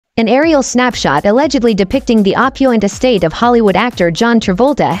An aerial snapshot allegedly depicting the opulent estate of Hollywood actor John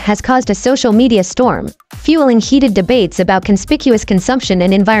Travolta has caused a social media storm, fueling heated debates about conspicuous consumption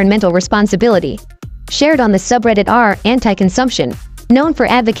and environmental responsibility. Shared on the subreddit r/anti-consumption, known for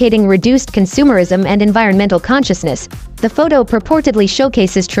advocating reduced consumerism and environmental consciousness, the photo purportedly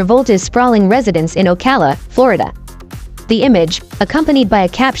showcases Travolta's sprawling residence in Ocala, Florida. The image, accompanied by a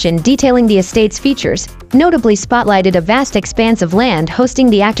caption detailing the estate's features, notably spotlighted a vast expanse of land hosting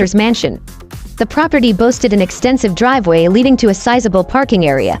the actor's mansion. The property boasted an extensive driveway leading to a sizable parking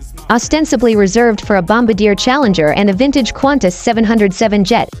area, ostensibly reserved for a Bombardier Challenger and a vintage Qantas 707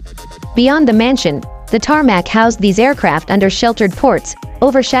 jet. Beyond the mansion, the tarmac housed these aircraft under sheltered ports,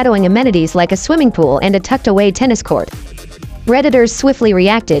 overshadowing amenities like a swimming pool and a tucked-away tennis court. Redditors swiftly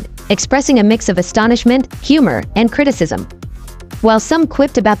reacted, expressing a mix of astonishment, humor, and criticism. While some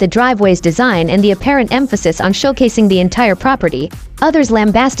quipped about the driveway's design and the apparent emphasis on showcasing the entire property, others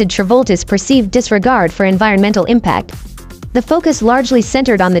lambasted Travolta's perceived disregard for environmental impact. The focus largely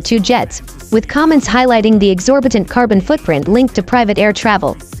centered on the two jets, with comments highlighting the exorbitant carbon footprint linked to private air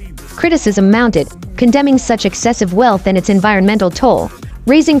travel. Criticism mounted, condemning such excessive wealth and its environmental toll,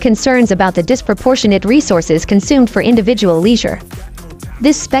 raising concerns about the disproportionate resources consumed for individual leisure.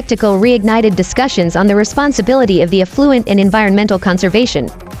 This spectacle reignited discussions on the responsibility of the affluent in environmental conservation.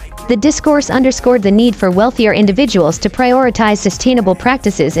 The discourse underscored the need for wealthier individuals to prioritize sustainable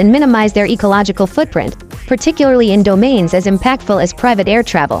practices and minimize their ecological footprint, particularly in domains as impactful as private air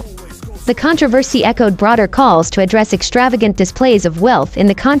travel. The controversy echoed broader calls to address extravagant displays of wealth in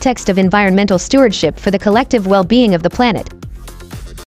the context of environmental stewardship for the collective well-being of the planet.